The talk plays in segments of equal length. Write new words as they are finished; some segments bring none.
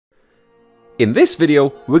In this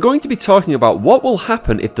video, we're going to be talking about what will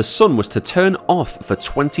happen if the sun was to turn off for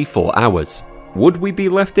 24 hours. Would we be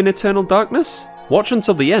left in eternal darkness? Watch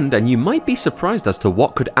until the end and you might be surprised as to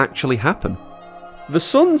what could actually happen. The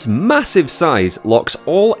sun's massive size locks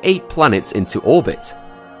all 8 planets into orbit.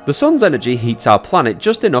 The sun's energy heats our planet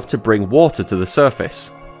just enough to bring water to the surface,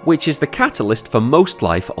 which is the catalyst for most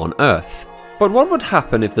life on Earth. But what would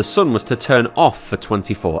happen if the sun was to turn off for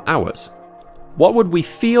 24 hours? What would we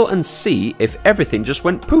feel and see if everything just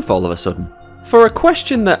went poof all of a sudden? For a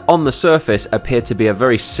question that on the surface appeared to be a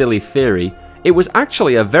very silly theory, it was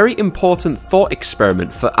actually a very important thought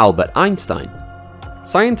experiment for Albert Einstein.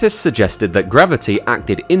 Scientists suggested that gravity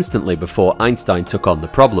acted instantly before Einstein took on the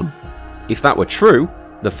problem. If that were true,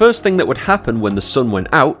 the first thing that would happen when the sun went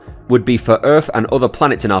out would be for Earth and other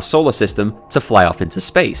planets in our solar system to fly off into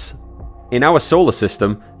space. In our solar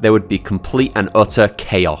system, there would be complete and utter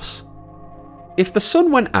chaos. If the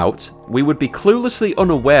sun went out, we would be cluelessly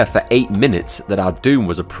unaware for 8 minutes that our doom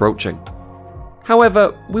was approaching.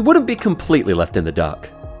 However, we wouldn't be completely left in the dark.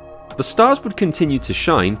 The stars would continue to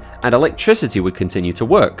shine and electricity would continue to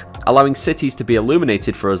work, allowing cities to be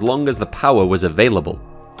illuminated for as long as the power was available.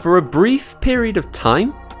 For a brief period of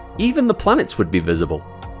time, even the planets would be visible.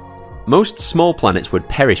 Most small planets would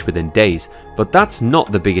perish within days, but that's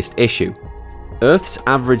not the biggest issue. Earth's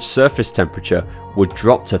average surface temperature would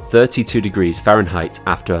drop to 32 degrees Fahrenheit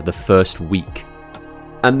after the first week,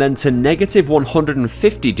 and then to negative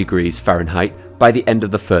 150 degrees Fahrenheit by the end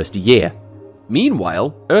of the first year.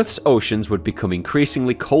 Meanwhile, Earth's oceans would become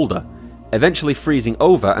increasingly colder, eventually freezing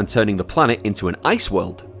over and turning the planet into an ice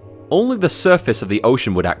world. Only the surface of the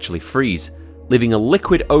ocean would actually freeze, leaving a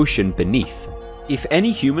liquid ocean beneath. If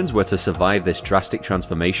any humans were to survive this drastic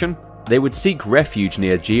transformation, they would seek refuge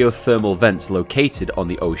near geothermal vents located on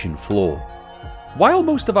the ocean floor. While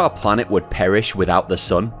most of our planet would perish without the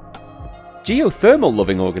sun, geothermal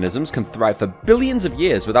loving organisms can thrive for billions of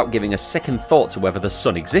years without giving a second thought to whether the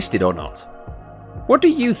sun existed or not. What do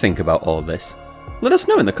you think about all this? Let us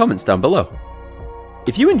know in the comments down below.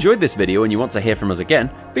 If you enjoyed this video and you want to hear from us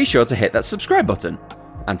again, be sure to hit that subscribe button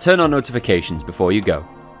and turn on notifications before you go.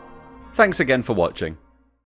 Thanks again for watching.